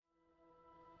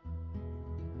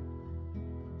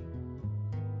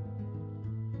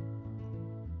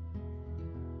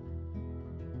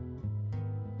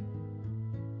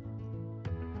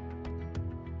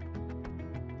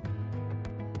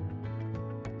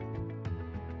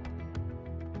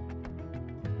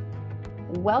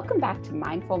Welcome back to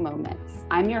Mindful Moments.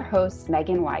 I'm your host,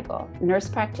 Megan Weigel, nurse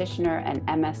practitioner and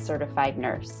MS-Certified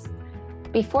Nurse.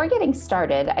 Before getting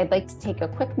started, I'd like to take a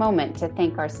quick moment to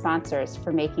thank our sponsors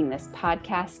for making this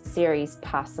podcast series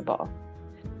possible.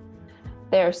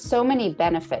 There are so many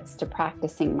benefits to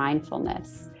practicing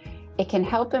mindfulness. It can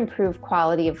help improve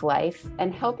quality of life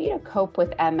and help you to cope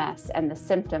with MS and the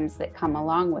symptoms that come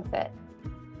along with it.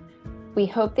 We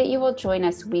hope that you will join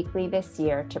us weekly this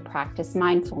year to practice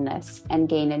mindfulness and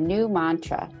gain a new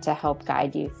mantra to help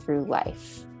guide you through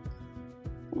life.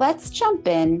 Let's jump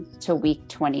in to week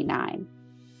 29.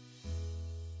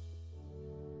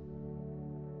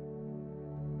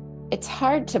 It's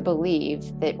hard to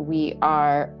believe that we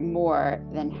are more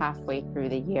than halfway through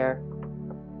the year.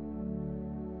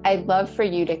 I'd love for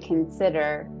you to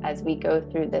consider, as we go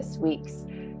through this week's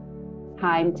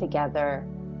time together,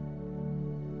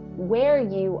 where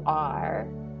you are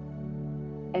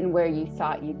and where you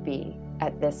thought you'd be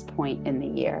at this point in the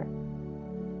year.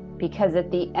 Because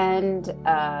at the end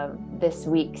of this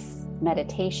week's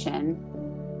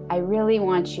meditation, I really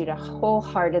want you to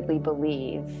wholeheartedly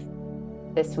believe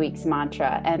this week's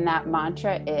mantra. And that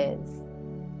mantra is,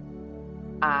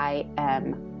 I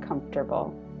am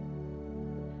comfortable.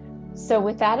 So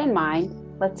with that in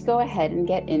mind, let's go ahead and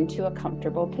get into a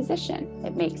comfortable position.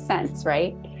 It makes sense,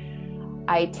 right?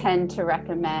 I tend to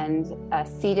recommend a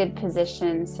seated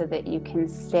position so that you can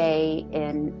stay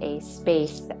in a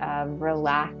space of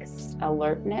relaxed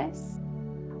alertness.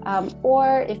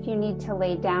 Or if you need to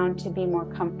lay down to be more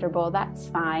comfortable, that's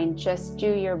fine. Just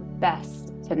do your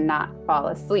best to not fall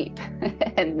asleep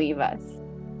and leave us.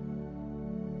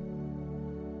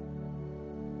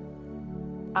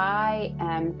 I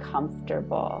am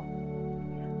comfortable.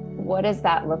 What does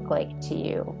that look like to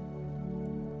you?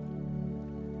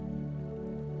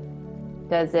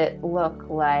 Does it look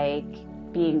like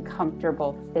being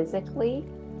comfortable physically?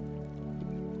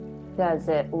 Does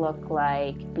it look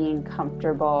like being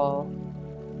comfortable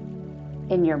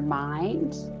in your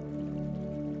mind?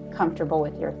 Comfortable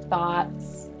with your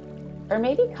thoughts? Or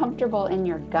maybe comfortable in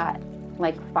your gut,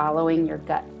 like following your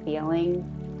gut feeling?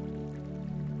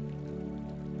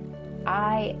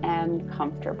 I am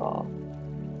comfortable.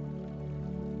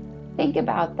 Think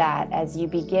about that as you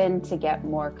begin to get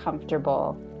more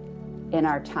comfortable in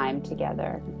our time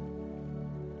together.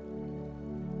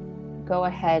 Go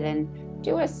ahead and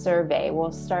do a survey.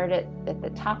 We'll start at the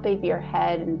top of your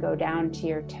head and go down to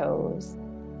your toes.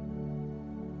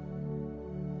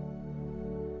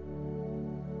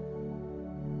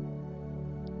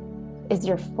 Is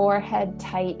your forehead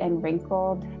tight and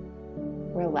wrinkled?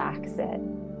 Relax it.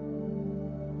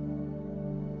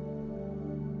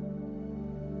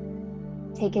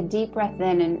 Take a deep breath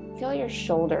in and feel your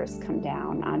shoulders come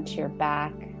down onto your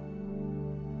back.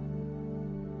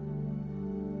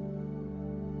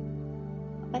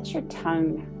 Let your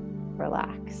tongue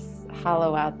relax.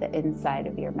 Hollow out the inside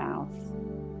of your mouth.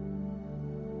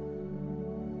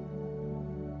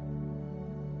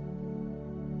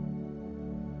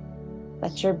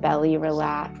 Let your belly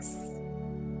relax.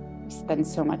 We spend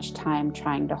so much time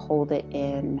trying to hold it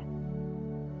in.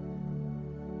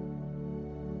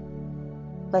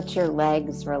 Let your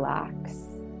legs relax.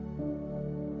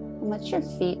 And let your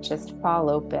feet just fall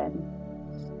open.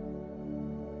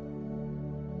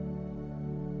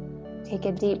 Take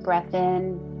a deep breath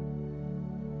in.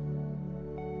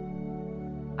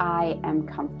 I am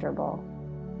comfortable.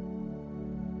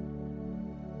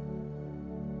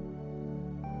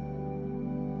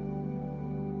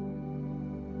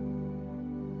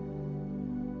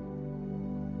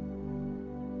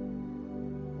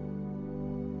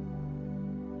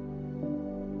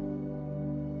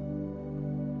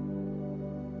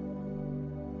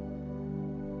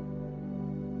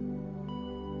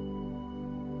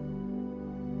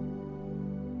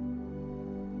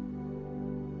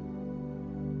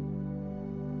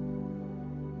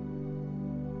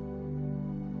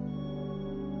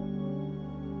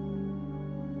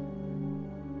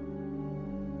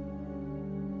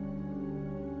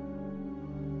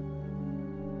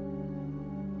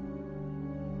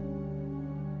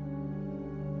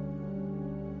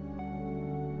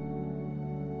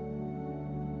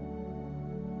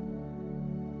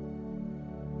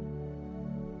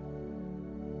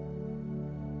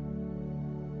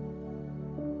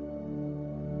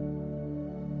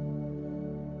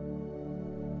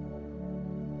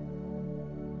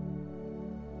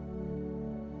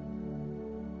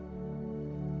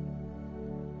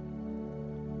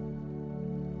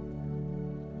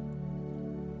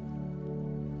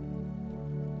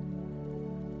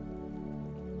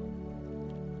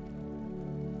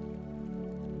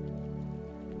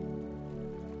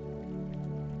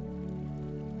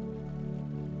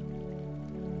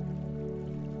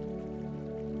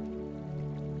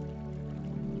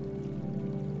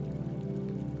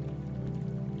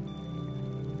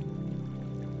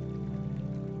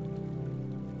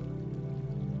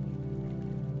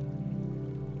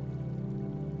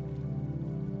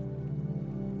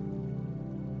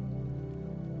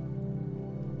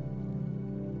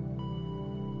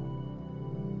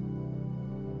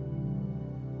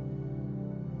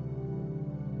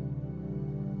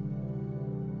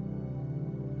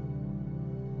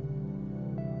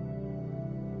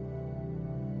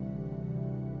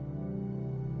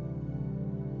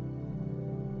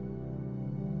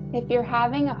 If you're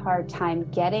having a hard time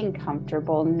getting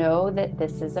comfortable, know that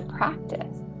this is a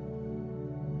practice.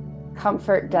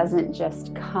 Comfort doesn't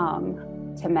just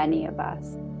come to many of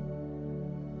us.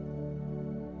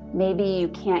 Maybe you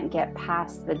can't get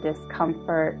past the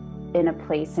discomfort in a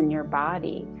place in your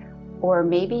body, or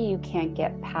maybe you can't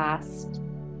get past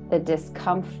the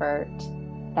discomfort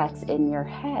that's in your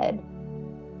head.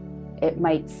 It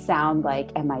might sound like,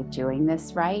 am I doing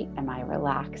this right? Am I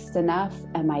relaxed enough?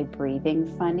 Am I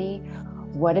breathing funny?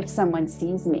 What if someone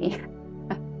sees me?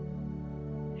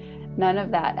 None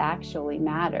of that actually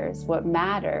matters. What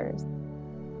matters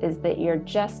is that you're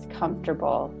just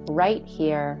comfortable right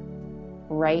here,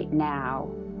 right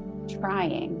now,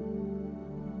 trying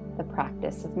the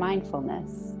practice of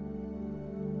mindfulness.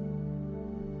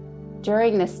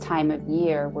 During this time of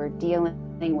year, we're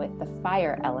dealing with the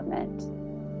fire element.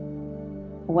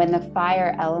 When the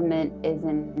fire element is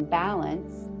in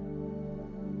balance,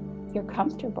 you're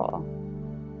comfortable.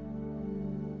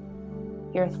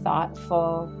 You're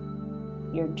thoughtful,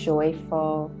 you're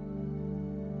joyful,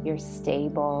 you're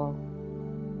stable,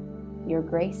 you're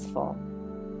graceful.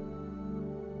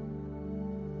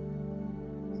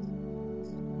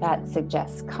 That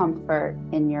suggests comfort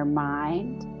in your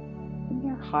mind, in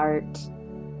your heart,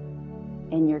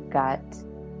 in your gut,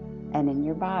 and in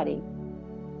your body.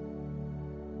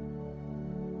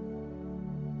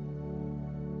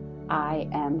 I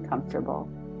am comfortable.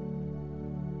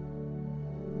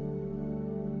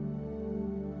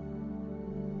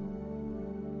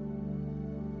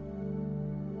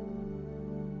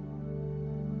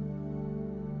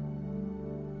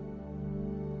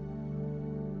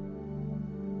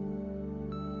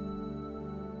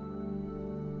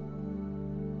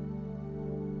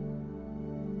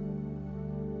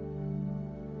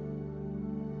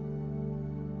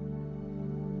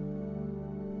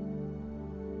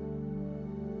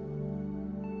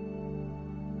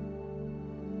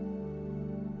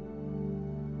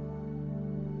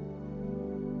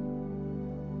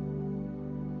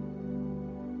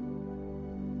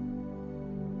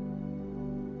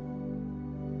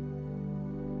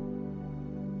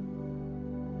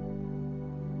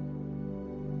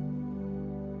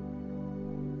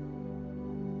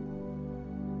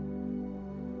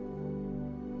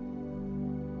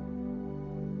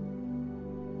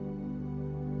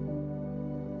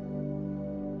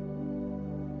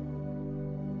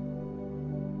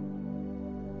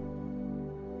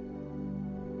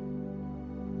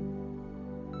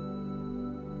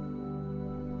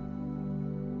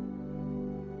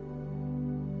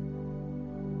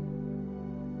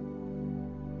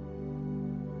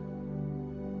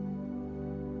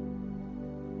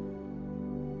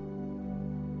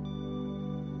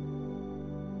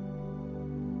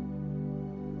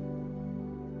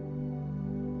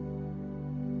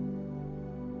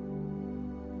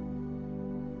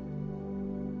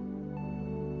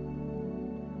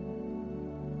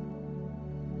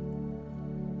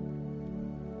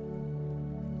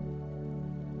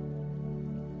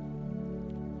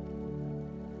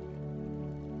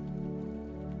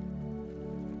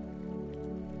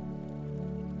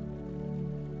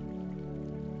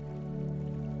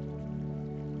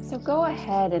 So go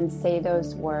ahead and say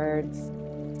those words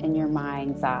in your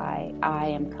mind's eye. I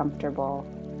am comfortable.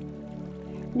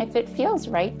 And if it feels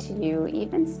right to you,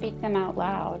 even speak them out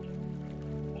loud.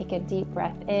 Take a deep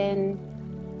breath in.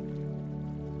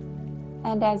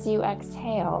 And as you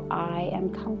exhale, I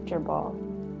am comfortable.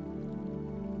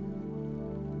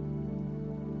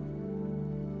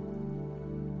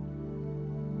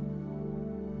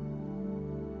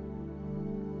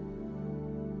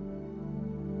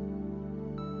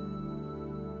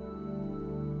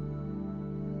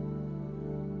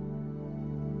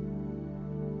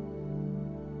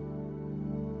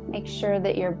 Make sure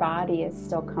that your body is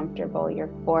still comfortable, your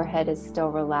forehead is still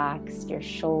relaxed, your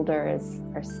shoulders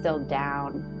are still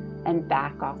down and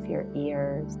back off your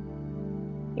ears.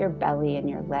 Your belly and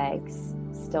your legs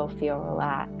still feel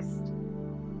relaxed.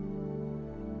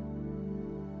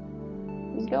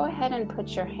 And go ahead and put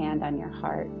your hand on your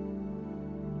heart.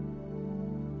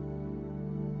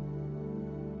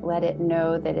 Let it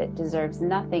know that it deserves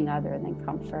nothing other than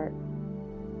comfort.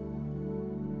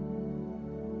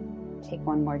 Take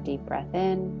one more deep breath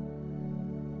in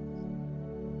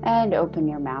and open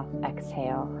your mouth,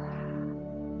 exhale.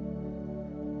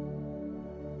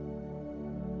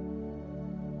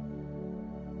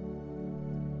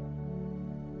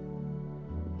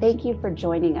 Thank you for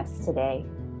joining us today.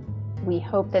 We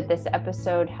hope that this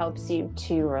episode helps you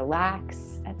to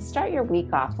relax and start your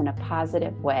week off in a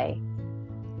positive way.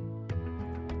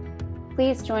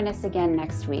 Please join us again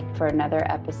next week for another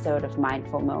episode of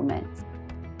Mindful Moments.